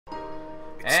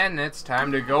And it's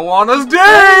time to go on a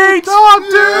date!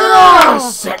 Yeah,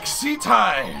 sexy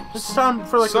times! It's time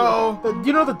for like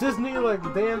you know the Disney like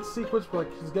dance sequence where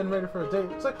like he's getting ready for a date.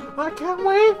 It's like, I can't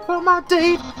wait for my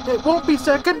date. It won't be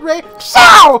second rate.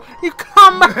 So you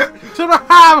come to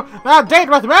have a date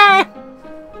with me.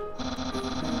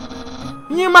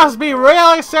 You must be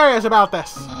really serious about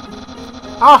this.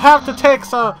 I'll have to take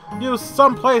you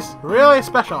someplace really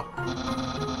special.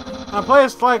 A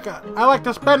place like I like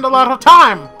to spend a lot of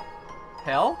time.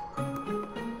 Hell?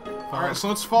 Alright, so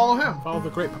let's follow him. Follow the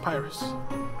Great Papyrus.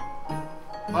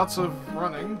 Lots of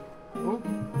running. Ooh.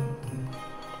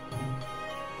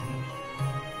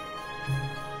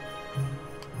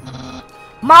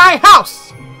 My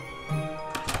house!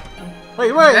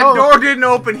 Wait, That door didn't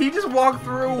open. He just walked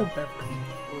through. Well,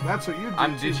 that's what you do.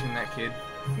 I'm ditching that kid.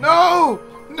 No!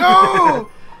 No!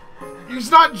 He's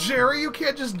not Jerry. You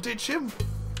can't just ditch him.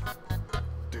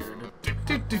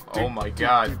 Oh my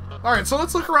god. Alright, so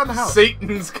let's look around the house.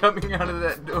 Satan's coming out of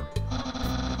that door.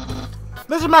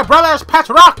 This is my brother's pet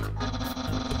rock.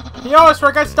 He always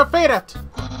forgets to feed it.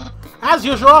 As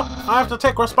usual, I have to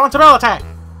take responsibility.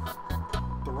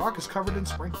 The rock is covered in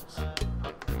sprinkles.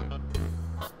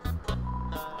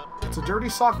 It's a dirty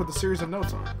sock with a series of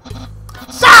notes on it.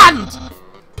 Sand!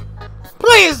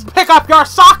 Please pick up your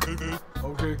sock.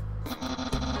 Okay.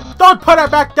 Don't put it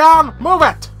back down. Move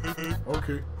it.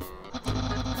 Okay.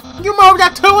 You moved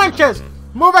it 2 inches.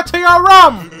 Move it to your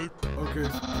room. Okay.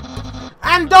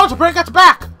 And don't bring it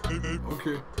back.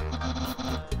 Okay.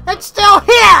 It's still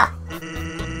here.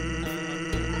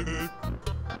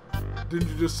 Didn't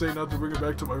you just say not to bring it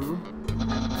back to my room?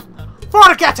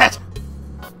 Forget it.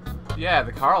 Yeah,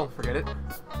 the car will forget it.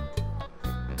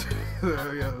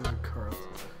 Yeah, there's a car.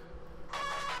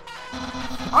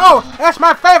 Oh, it's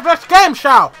my favorite game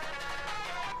show.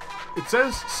 It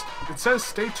says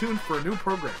stay tuned for a new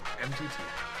program, MTT.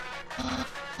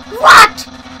 What?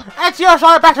 It's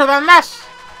usually better than this.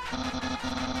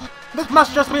 This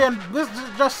must just be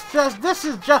this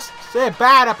is just a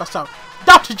bad episode.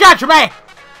 Don't judge me.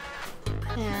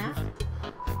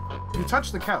 You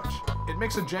touch the couch. It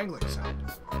makes a jangling sound.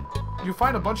 You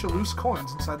find a bunch of loose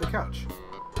coins inside the couch.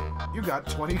 You got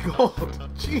 20 gold.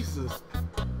 Jesus.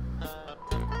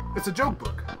 It's a joke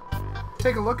book.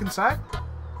 Take a look inside.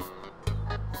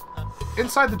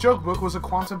 Inside the joke book was a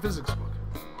quantum physics book.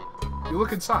 You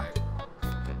look inside.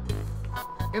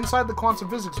 Inside the quantum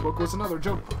physics book was another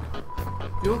joke book.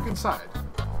 You look inside.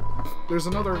 There's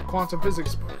another quantum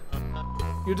physics book.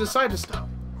 You decide to stop.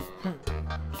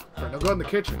 Alright, now go in the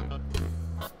kitchen.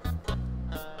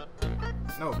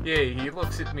 No. Yay, he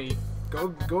looks at me.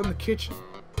 Go in the kitchen.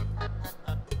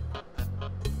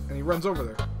 And he runs over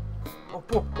there. Oh,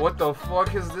 what the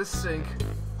fuck is this sink?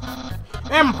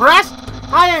 Impressed?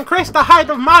 I increased the height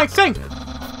of my sink.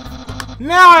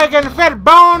 Now I can fit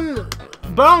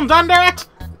bones under it.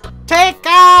 Take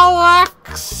a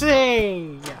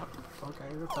look-see. Yeah,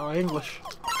 okay, that's all English.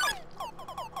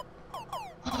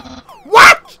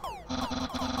 What?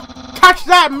 Catch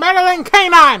that meddling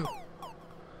canine!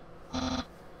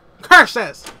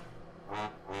 Curses!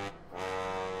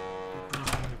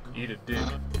 Eat a dick.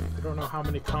 I don't know how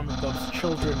many comic books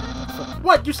children.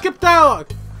 What? You skipped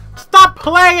dialogue! Stop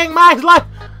playing my life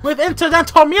with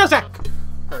incidental music!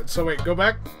 Alright, so wait, go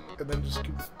back, and then just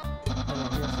keep...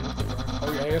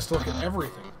 Oh yeah, he has to look at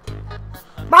everything.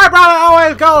 My brother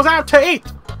always goes out to eat,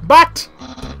 but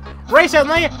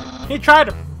recently he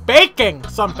tried baking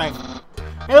something.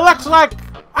 It looks like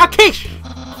a quiche,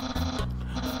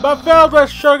 but filled with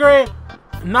sugary,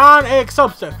 non-egg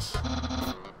substance.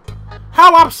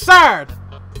 How absurd!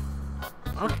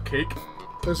 Cake?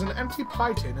 There's an empty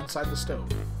pie tin inside the stove.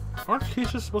 Aren't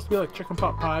quiches supposed to be like chicken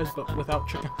pot pies, but without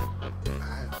chicken?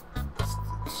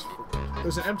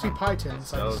 There's an empty pie tin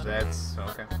inside the stove. That's...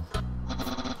 okay.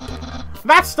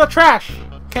 That's the trash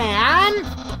can.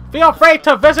 Feel free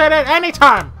to visit it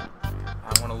anytime.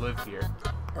 I want to live here.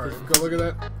 Alright, go look at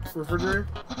that refrigerator.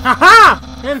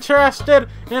 Haha! Interested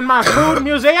in my food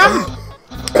museum?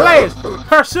 Please,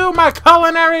 pursue my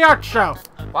culinary art show.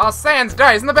 While Sans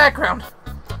dies in the background.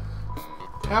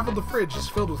 Half of the fridge is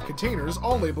filled with containers,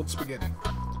 all labeled spaghetti.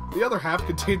 The other half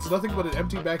contains nothing but an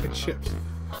empty bag of chips.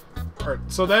 Alright,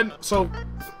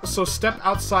 so step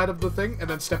outside of the thing, and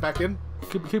then step back in.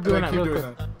 Keep doing that really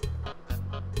quick.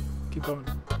 Keep going.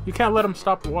 You can't let him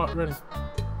stop running.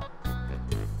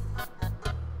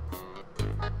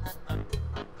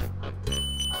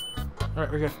 Alright,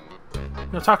 we're good.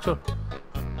 Now talk to him.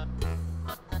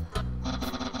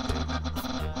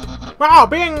 Wow,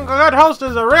 being a good host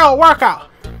is a real workout.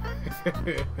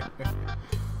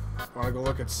 Wanna go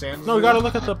look at Sans? No, we gotta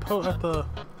look at the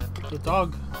The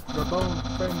dog. The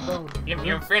bone. If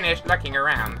you've finished looking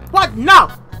around, What?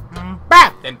 No!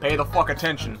 Bad! then pay the fuck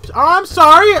attention. I'm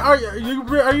sorry. Are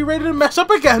you ready to mess up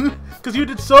again? Because you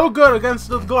did so good against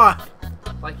the Glock.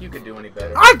 Like you could do any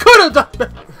better. I could have done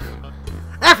better.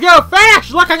 If you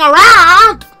finish looking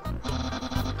around,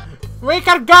 we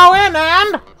could go in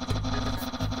and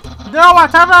do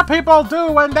whatever people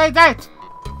do when they date.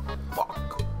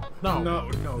 Fuck. No. No.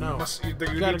 You must, you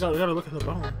gotta look at the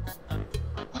bone.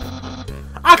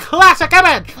 A classic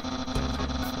image!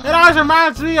 It always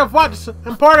reminds me of what's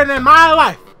important in my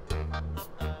life.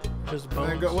 Just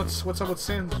bones. What's up with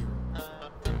Sans?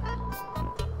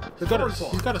 He's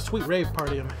got a sweet rave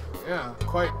party in me. Yeah,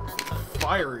 quite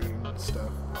fiery and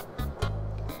stuff.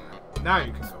 Now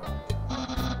you can go.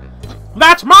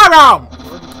 That's my room!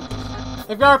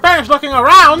 If you're finished looking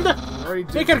around,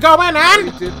 we could go in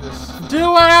and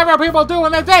do whatever people do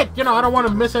when they date. You know, I don't want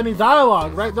to miss any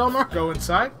dialogue, right, Delmar? Go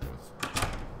inside.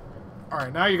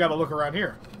 Alright, now you gotta look around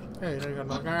here. Hey, there you go,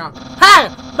 look around. Hey!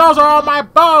 Those are all my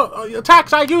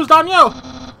attacks I used on you!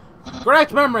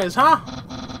 Great memories, huh?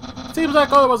 Seems like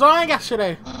it was only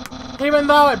yesterday. Even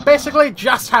though it basically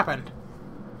just happened.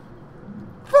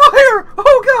 Fire!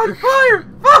 Oh god, fire!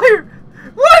 Fire!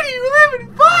 Why do you live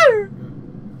in fire?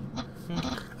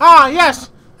 Ah,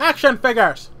 yes! Action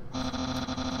figures!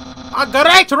 A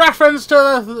great reference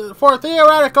to for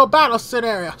theoretical battle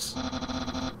scenarios.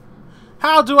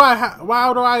 How do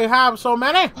I have so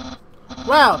many?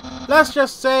 Well, let's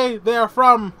just say they're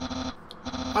from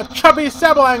a chubby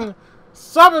sibling.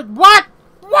 What?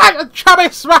 What? A chubby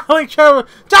smiling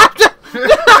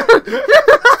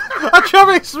a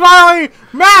chubby smiling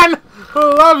man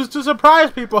who loves to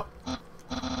surprise people.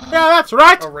 Yeah, that's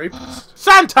right. A rapist.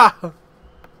 Santa.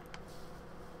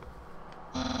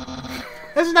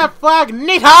 Isn't that flag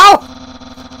neato?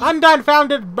 Undone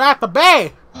founded at the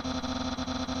bay.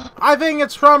 I think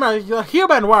it's from a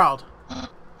human world.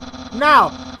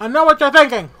 Now, I know what you're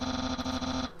thinking.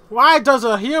 Why does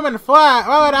a human flag...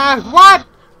 What?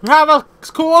 Have a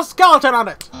cool skeleton on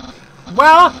it?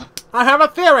 Well, I have a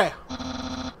theory.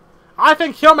 I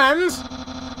think humans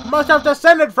must have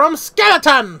descended from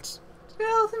skeletons.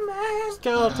 Skeleton man.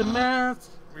 Skeleton man.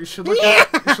 You should look at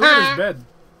his bed.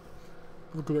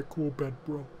 Look at that cool bed,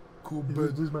 bro. Cool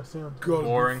bed. This is my sound.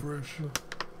 Boring. Fresh.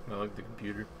 I like the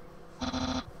computer.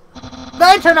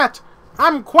 The internet!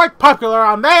 I'm quite popular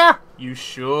on there! You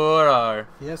sure are.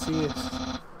 Yes, he is.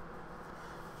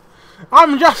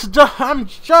 I'm just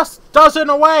dozen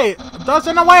away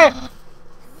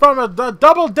from the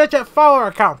double-digit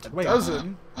follower count. Wait.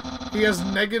 Dozen? He has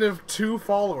 -2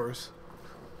 followers.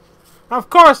 Of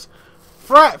course,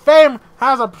 fame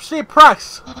has a steep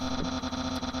price.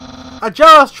 A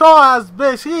jealous troll has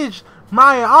besieged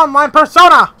my online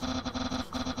persona,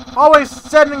 always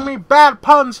sending me bad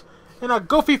puns in a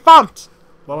goofy font.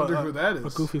 I wonder who that is. A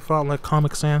goofy font like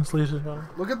Comic Sans, ladies and gentlemen.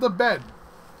 Look at the bed.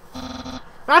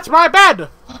 That's my bed!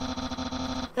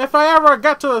 If I ever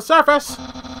get to the surface,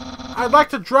 I'd like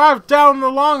to drive down the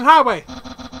long highway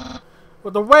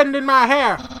with the wind in my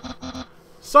hair,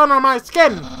 sun on my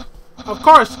skin. Of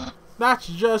course, that's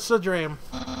just a dream.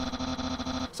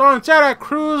 So instead I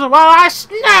cruise while I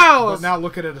snooze! But now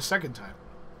look at it a second time.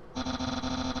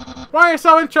 Why are you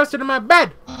so interested in my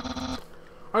bed?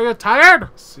 Are you tired?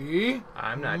 See?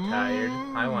 I'm not tired.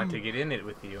 I want to get in it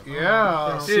with you.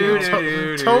 Yeah.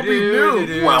 Toby knew.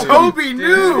 Toby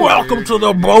knew. Welcome to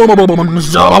the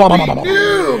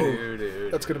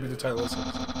That's gonna be the title of this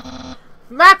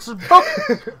episode.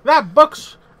 That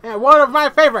book's one of my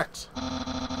favorites.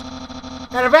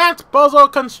 An advanced puzzle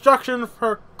construction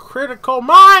for critical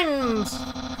minds.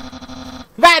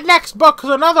 That next book is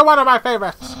another one of my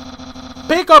favorites.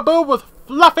 Peekaboo with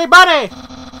Fluffy Bunny.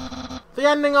 The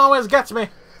ending always gets me.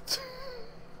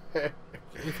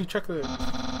 If you check the...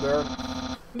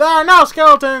 There are no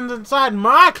skeletons inside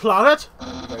my closet.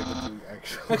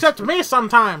 Except me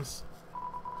sometimes.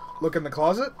 Look in the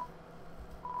closet.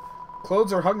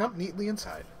 Clothes are hung up neatly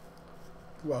inside.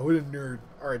 Wow, what a nerd.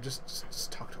 Alright, just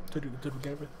talk to him. Did we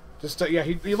get everything? Just, yeah,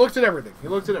 he looked at everything. He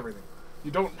looked at everything.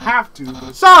 You don't have to,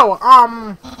 but... So,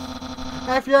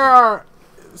 if you're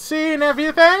seeing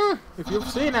everything,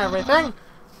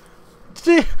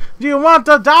 do you want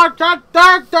the dark? Do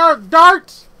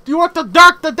you want the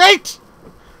dark the date?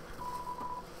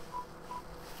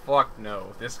 Fuck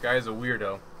no. This guy's a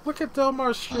weirdo. Look at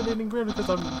Delmar's shit-eating grin because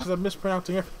I'm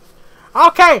mispronouncing it.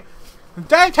 Okay,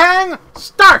 dating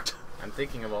start. I'm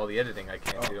thinking of all the editing I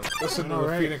can't do. Listen to the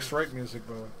Alright. Phoenix Wright music,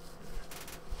 by the way.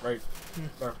 Right.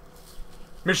 There.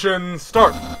 Mission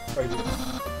start. Right here.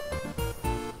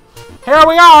 Here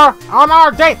we are on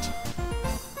our date.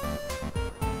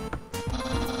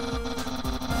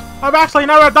 I've actually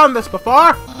never done this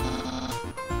before.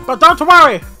 But don't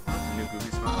worry. New goofy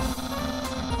smile.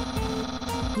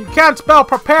 You can't spell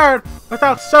prepared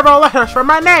without several letters for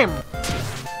my name.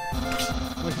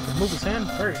 Wait, he move his hand?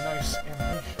 Very nice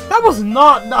animation. That was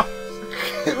not nice.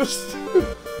 It was...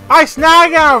 I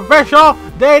snagged an official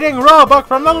dating rulebook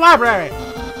from the library.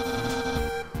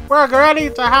 We're ready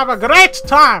to have a great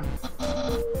time.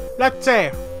 Let's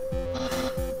see.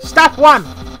 Step 1.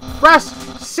 Press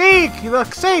C, the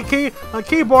C key on the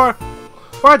keyboard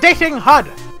for a dating HUD.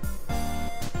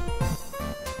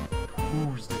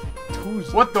 Tuesday.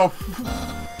 What the f...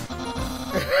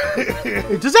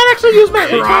 Does that actually use my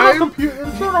Crime?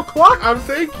 internal clock? I'm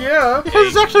thinking, yeah. Because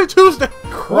it's actually Tuesday.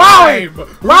 Crime.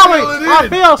 Wowie! Reel it I in.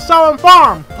 feel so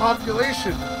informed.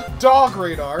 Population. Dog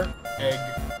radar. Egg.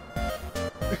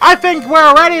 I think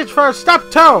we're ready for step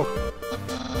 2.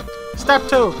 Step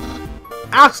 2.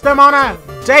 Ask them on a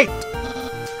date.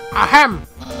 Ahem.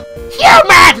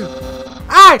 Human!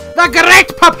 I, the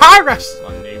great Papyrus,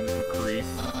 My name's McCree.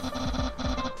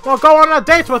 will go on a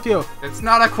date with you. It's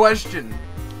not a question.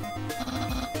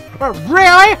 But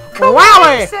really?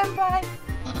 Wowie! Senpai.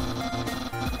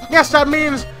 Yes, that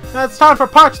means that it's time for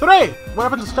part 3. What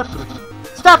happened to step 3?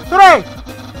 Step 3!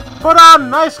 Put on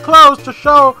nice clothes to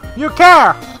show you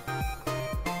care.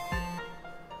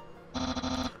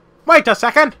 Wait a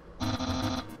second.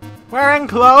 Wearing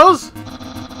clothes?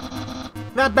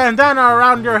 That bandana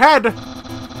around your head.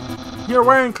 You're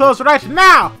wearing clothes right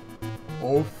now.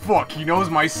 Oh fuck, he knows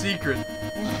my secret.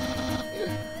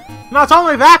 Not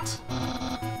only that,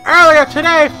 earlier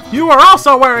today you were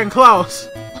also wearing clothes.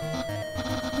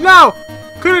 No,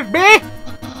 could it be?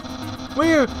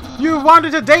 You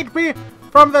wanted to date me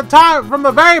from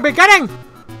the very beginning?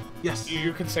 Yes.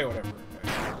 You can say whatever.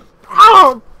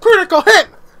 Oh, critical hit!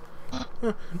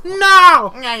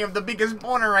 No! Yeah, you have the biggest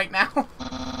boner right now.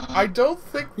 I don't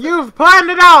think... You've planned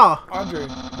it all! Andre,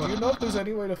 do you know if there's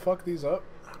any way to fuck these up?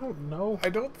 I don't know. I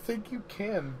don't think you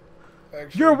can.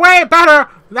 Actually. You're way better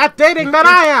at dating than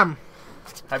I am!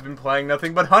 I've been playing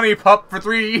nothing but Honey Pup for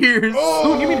 3 years.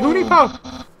 Oh! Who, you mean Hootie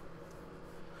Pop?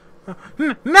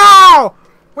 No!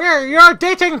 You're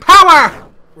dating power!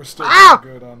 We're still Ow!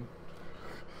 doing good on...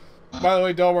 By the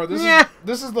way, Delmar, this Yeah.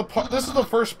 is the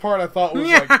first part I thought was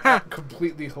Yeah. like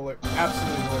completely hilarious,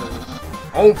 absolutely hilarious.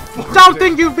 Oh fuck. Don't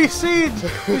think you've besieged!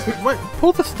 Wait,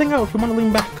 pull this thing out if you want to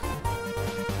lean back.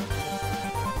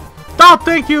 Don't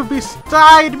think you've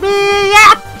besieged me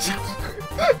yet!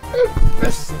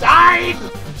 Besieged!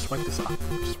 Just wipe this off.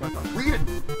 Just wipe off. Read it.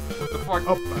 What the fuck?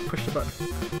 Oh, I pushed the button.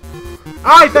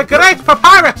 I, the great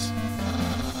Papyrus,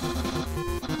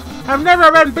 have never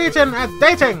been beaten at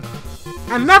dating,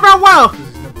 and never will.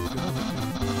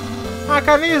 I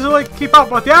can easily keep up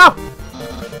with you.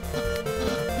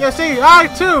 You see, I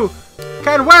too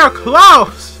can wear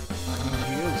clothes.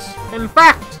 He is. In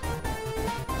fact,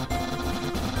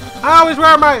 I always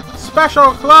wear my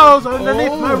special clothes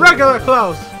underneath my regular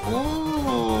clothes.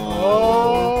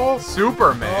 Oh.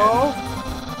 Superman. Oh.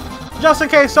 Just in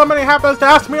case somebody happens to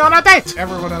ask me on a date.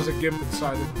 Everyone has a gimp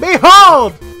inside them.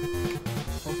 Behold!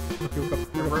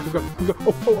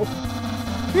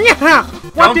 Yeah!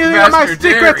 What do you think of my Master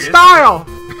secret Darius. style?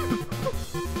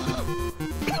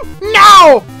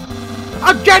 No!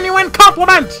 A genuine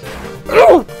compliment!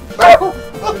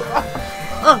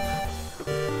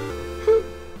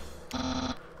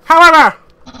 However,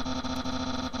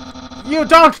 you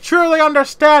don't truly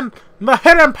understand the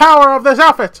hidden power of this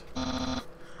outfit.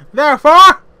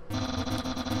 Therefore,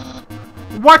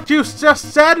 what you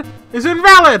just said is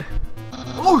invalid.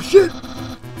 Oh shit!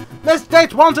 This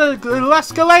date won't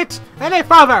escalate any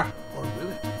further. Or will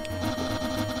it?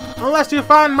 Unless you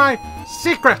find my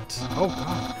secret. Oh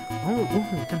god. Oh,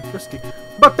 kind of risky.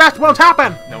 But that won't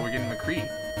happen. No, we're getting McCree.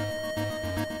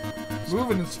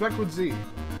 Move and inspect with Z.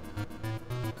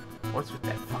 What's with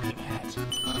that fucking hat?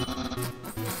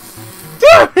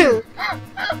 Damn it!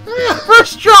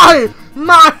 First try!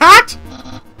 My hat!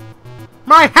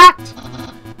 My hat!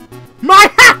 My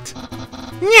hat!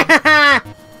 Yeah!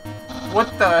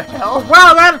 What the hell?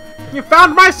 Well then, you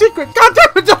found my secret. God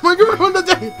damn it, Delmar, you ruined the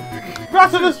day.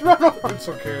 Gracias, run over. It's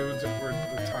okay.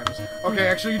 The time is... Okay,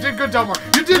 actually, you did good, Delmar.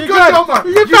 You did You good, Delmar.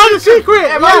 You found the secret.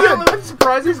 Am Yeah. I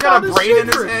surprised he's got a his brain in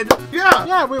his secret. head? Yeah.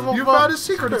 Yeah, we'll You found his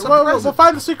secret. It's a we'll present.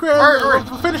 find the secret and Alright, alright.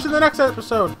 we'll finish in the next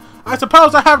episode. I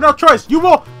suppose I have no choice. You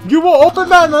will open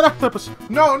that in the next episode.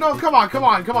 No, come on.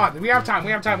 We have time.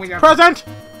 Present.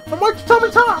 And why'd you tell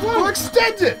me time? We'll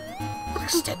extend it.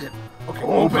 Okay,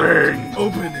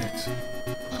 Open it.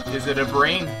 Is it a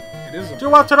brain? It is. Do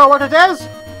you want to know what it is?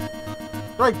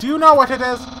 Right, do you know what it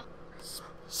is?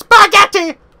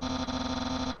 Spaghetti!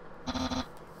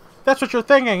 That's what you're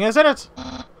thinking, isn't it?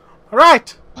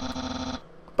 Right.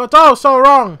 But oh, so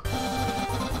wrong.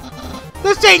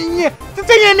 This ain't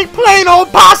any plain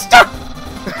old pasta!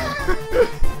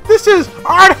 This is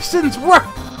artisan's work!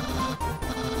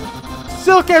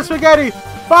 Silk and spaghetti,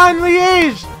 finely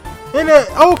aged in an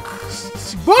oak...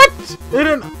 What? In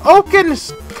an oaken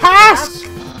cask?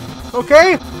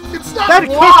 Okay? It's not That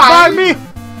cooked by me!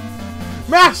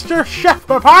 Master Chef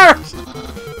Papyrus!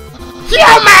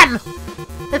 Human!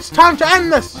 It's time to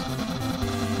end this!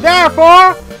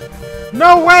 Therefore,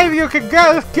 no way you can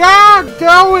go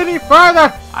any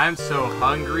further! I'm so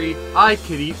hungry, I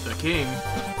could eat the king.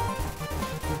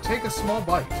 You take a small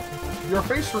bite. Your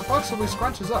face reflexively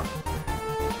scrunches up.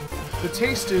 The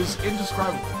taste is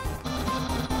indescribable.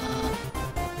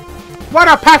 What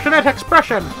a passionate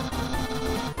expression!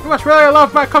 You must really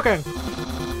love my cooking.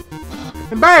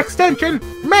 And by extension,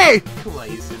 me!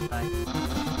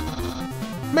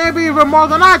 Maybe even more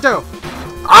than I do!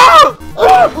 Oh!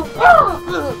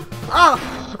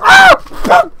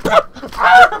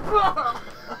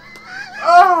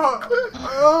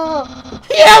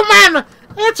 Human!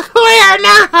 It's clear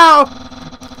now!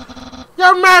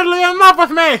 You're madly in love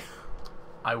with me!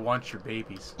 I want your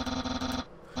babies.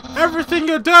 Everything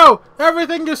you do,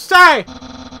 everything you say,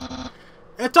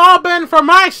 it's all been for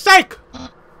my sake!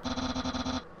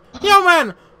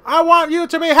 Human, I want you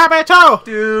to be happy too!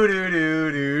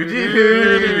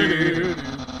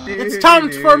 It's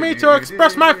time for me to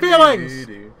express my feelings!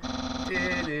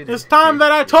 It's time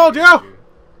that I told you!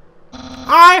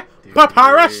 I,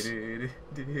 Papyrus,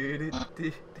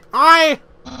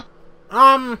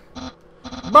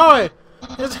 boy,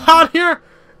 is it out here?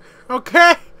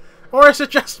 Okay? Or is it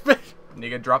just me?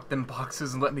 Nigga, drop them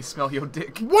boxes and let me smell your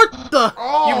dick. What the?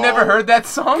 Oh. You've never heard that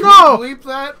song? No! Bleep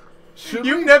that?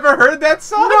 You've never heard that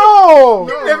song? No!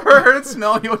 You've never heard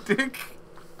Smell Your Dick?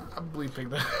 I'm bleeping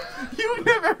that. You've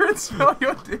never heard Smell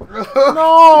Your Dick?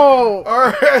 No!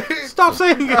 Alright. Stop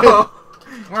saying it! Oh.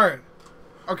 Alright.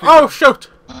 Okay. Oh, shoot!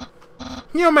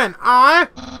 Human, I'm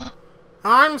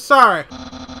sorry.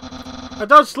 I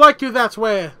don't like you that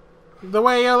way. The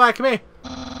way you like me.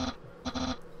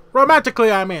 Romantically,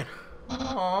 I mean.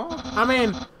 Aww. I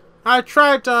mean, I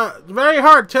tried very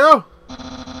hard to.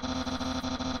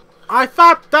 I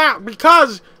thought that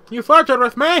because you flirted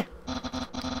with me,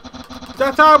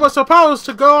 that I was supposed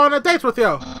to go on a date with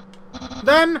you.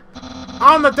 Then,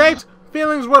 on the date,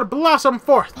 feelings would blossom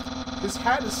forth. His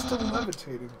hat is still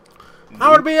levitating. I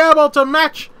would be able to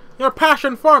match your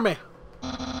passion for me.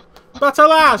 But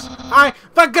alas,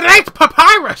 the great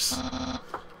Papyrus,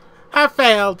 have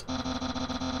failed.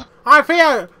 I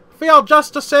feel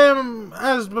just the same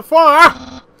as before,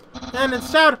 and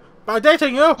instead, by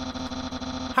dating you,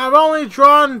 have only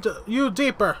drawn you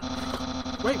deeper.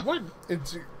 Wait, what?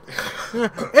 Into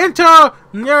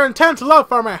your intense love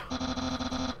for me.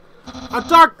 A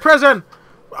dark prison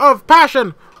of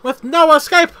passion with no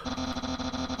escape.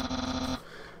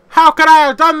 How could I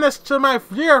have done this to my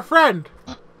dear friend?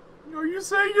 Are you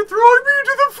saying you're throwing me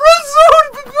into the friend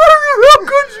zone? How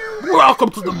could you? Welcome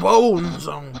to the Bone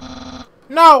Zone.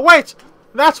 No, wait!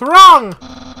 That's wrong!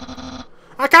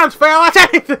 I can't fail at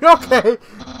anything, okay?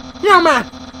 Human,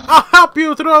 I'll help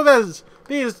you through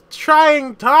these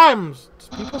trying times.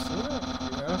 People say that?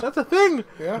 Yeah. That's a thing.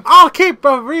 Yeah. I'll keep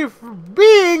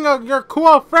being your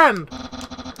cool friend.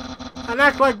 And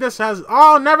act like this has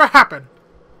all never happened.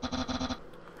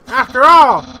 After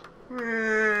all,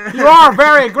 you are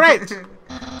very great.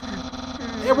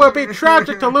 It would be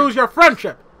tragic to lose your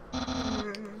friendship.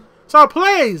 So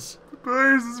please,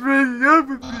 Papyrus is breaking up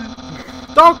with me.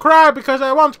 don't cry because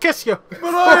I won't kiss you.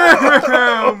 But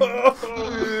I am.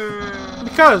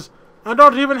 Because I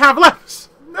don't even have lips.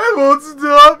 That won't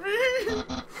stop me.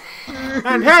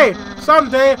 And hey,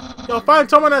 someday you'll find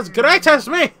someone as great as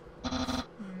me.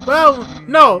 Well,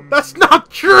 no, that's not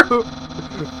true.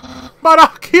 But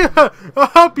I'll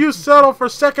help you settle for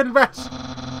second best.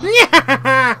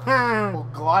 Well,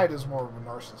 Glide is more of a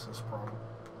narcissist problem.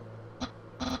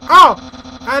 Oh,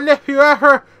 and if you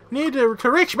ever need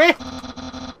to reach me,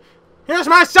 here's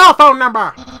my cell phone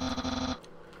number.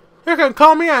 You can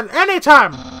call me at any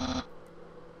time.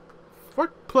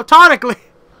 Platonically.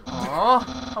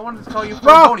 Aw, I wanted to call you for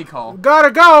Bro, a phony call. Gotta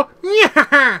go.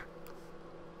 Yeah.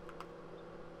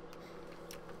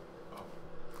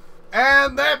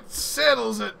 And that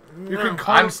settles it. You can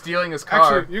call I'm him. stealing his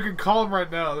car. Actually, you can call him right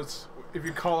now. If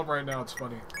you call him right now, it's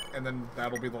funny. And then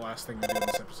that'll be the last thing you do in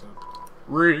this episode.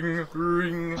 Ring,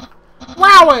 ring.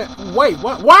 Wow, wait,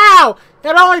 what? Wow!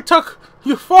 It only took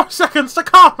you 4 seconds to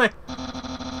call me.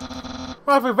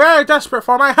 I'll be very desperate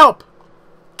for my help.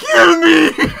 Kill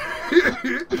me!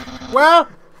 Well,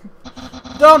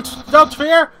 Don't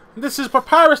fear. This is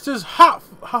Pacifist's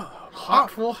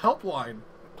Hotful helpline.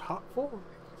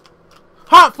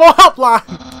 Hotful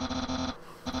helpline.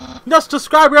 Just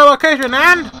describe your location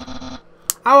and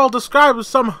I will describe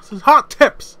some hot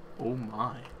tips. Oh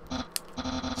my.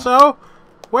 So,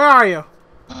 where are you?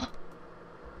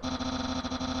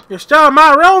 You're still in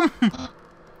my room?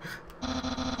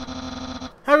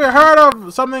 Have you heard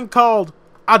of something called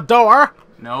a door?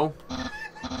 No.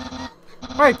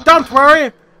 Wait, don't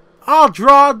worry. I'll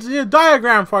draw the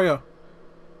diagram for you.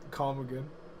 Call him again.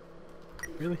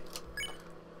 Really?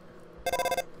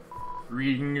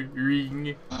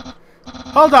 Ring.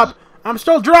 Hold up. I'm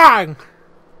still drawing.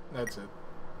 That's it.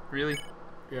 Really?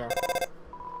 Yeah.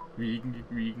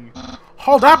 Ring.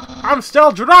 Hold up. I'm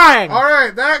still drawing. All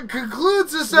right, that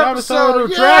concludes this The episode episode. of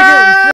Yay! Dragon.